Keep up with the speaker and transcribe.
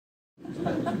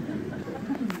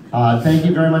Thank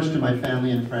you very much to my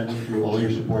family and friends through all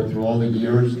your support through all the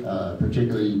years,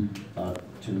 particularly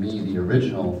to me, the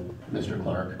original Mr.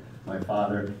 Clark, my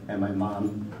father, and my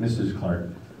mom, Mrs. Clark.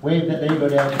 Wave that, there you go,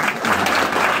 Dad.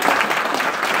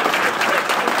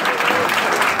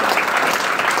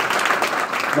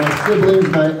 My siblings,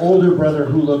 my older brother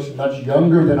who looks much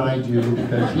younger than I do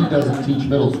because he doesn't teach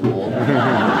middle school.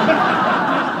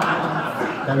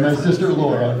 And my sister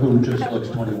Laura, who just looks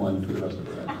 21 for the rest of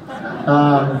her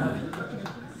life.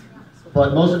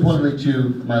 But most importantly to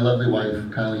my lovely wife,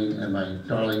 Colleen, and my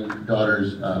darling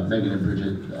daughters, Megan and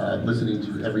Bridget, listening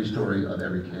to every story of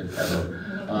every kid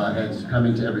ever, and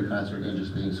coming to every concert and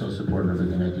just being so supportive of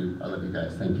everything I do. I love you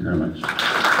guys. Thank you very much.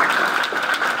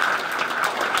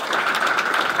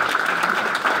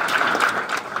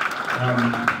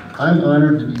 I'm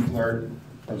honored to be part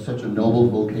of such a noble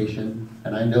vocation,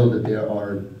 and I know that there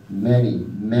are many,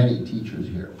 many teachers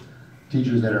here.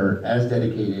 Teachers that are as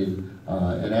dedicated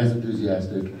and as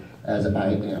enthusiastic as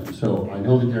I am. So I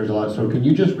know that there's a lot. So can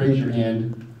you just raise your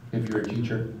hand if you're a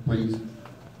teacher, please?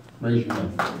 Raise your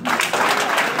hand.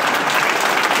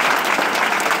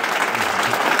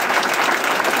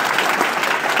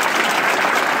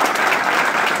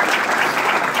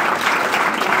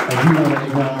 I do want to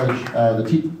acknowledge the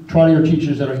Trottier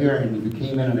teachers that are here, and if you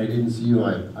came in and I didn't see you,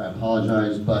 I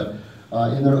apologize, but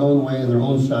in their own way, in their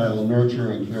own style,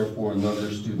 nurture and care for and love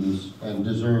their students and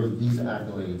deserve these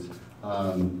accolades.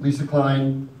 Lisa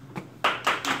Klein,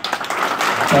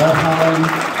 Bob Holland,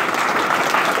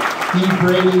 Steve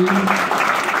Brady,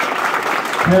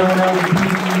 Karen Alvey,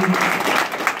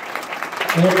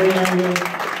 Andrew Angus,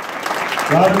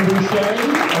 Robin Boucher,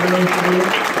 everyone's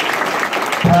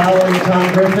Pal and Tom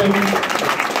Griffin.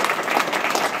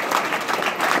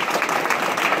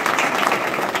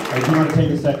 I do want to take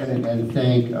a second and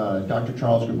thank Dr.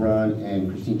 Charles Gabron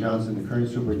and Christine Johnson, the current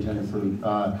superintendent, for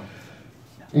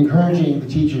encouraging the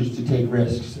teachers to take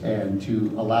risks and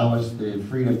to allow us the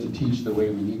freedom to teach the way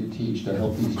we need to teach to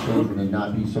help these children and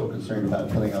not be so concerned about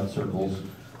filling out circles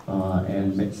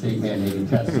and state-mandated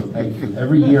tests. So thank you.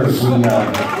 Every year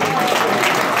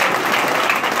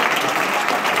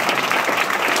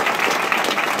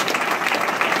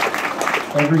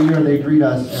they greet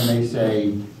us and they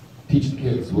say, teach the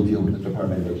kids, we'll deal with the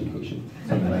Department of Education,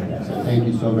 something like that. So thank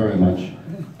you so very much.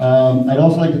 I'd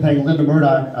also like to thank Linda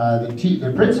Murdoch,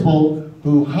 the principal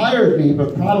who hired me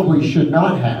but probably should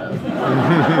not have.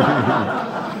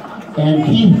 And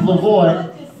Keith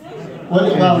Lavoie,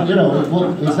 well, you know,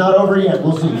 it's not over yet,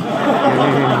 we'll see.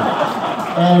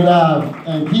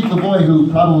 And Keith Lavoie, who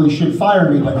probably should fire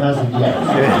me but hasn't yet.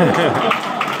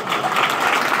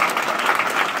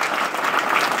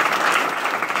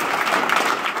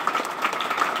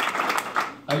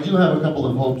 I do have a couple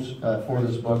of hopes for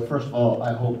this book. First of all,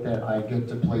 I hope that I get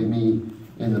to play me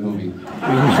in the movie.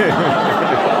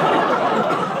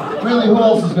 Really, who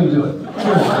else is going to do it?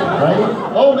 Seriously, right?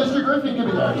 Oh, Mr. Griffin, give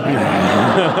me that.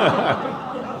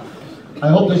 I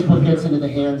hope this book gets into the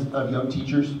hands of young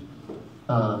teachers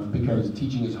because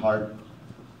teaching is hard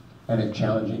and it's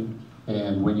challenging.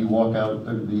 And when you walk out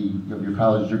of your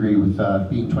college degree with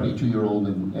being 22-year-old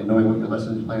and knowing what your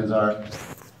lesson plans are,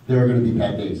 there are going to be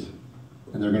bad days.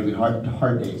 And they're going to be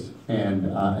hard days.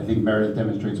 And I think Meredith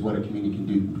demonstrates what a community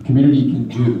can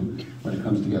do when it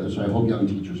comes together. So I hope young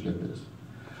teachers get this.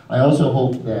 I also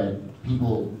hope that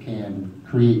people can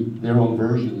create their own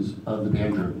versions of the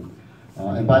band room.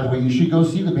 And by the way, you should go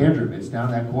see the band room. It's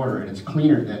down that corner, and it's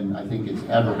cleaner than I think it's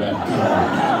ever been.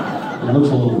 So it looks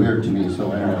a little weird to me,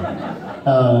 so I don't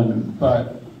know.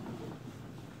 But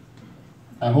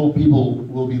I hope people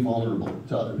will be vulnerable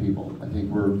to other people. I think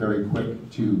we're very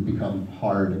quick to become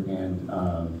hard and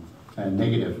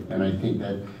negative, and I think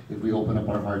that if we open up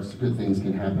our hearts, good things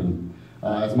can happen.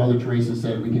 As Mother Teresa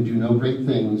said, we can do no great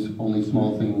things, only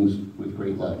small things with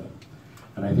great love.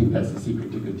 And I think that's the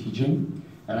secret to good teaching.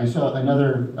 And I saw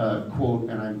another quote,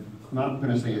 and I'm not going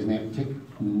to say his name, Thich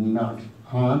Nhat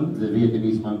Hanh, the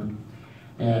Vietnamese monk,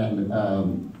 and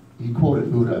he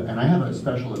quoted Buddha, and I have a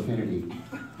special affinity.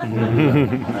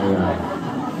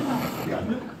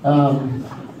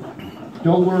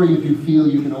 Don't worry if you feel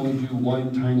you can only do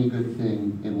one tiny good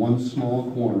thing in one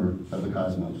small corner of the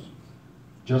cosmos.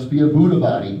 Just be a Buddha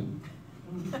body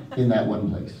in that one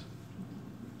place.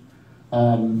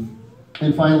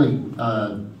 And finally,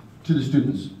 to the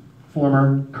students,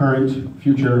 former, current,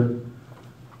 future,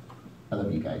 I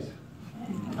love you guys.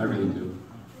 I really do.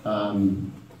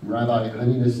 Rabbi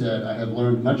Hanina said, I have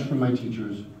learned much from my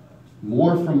teachers,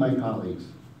 more from my colleagues,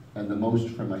 and the most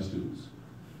from my students.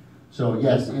 So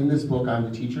yes, in this book I'm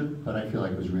the teacher, but I feel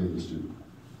like I was really the student.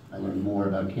 I learned more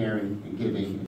about caring and giving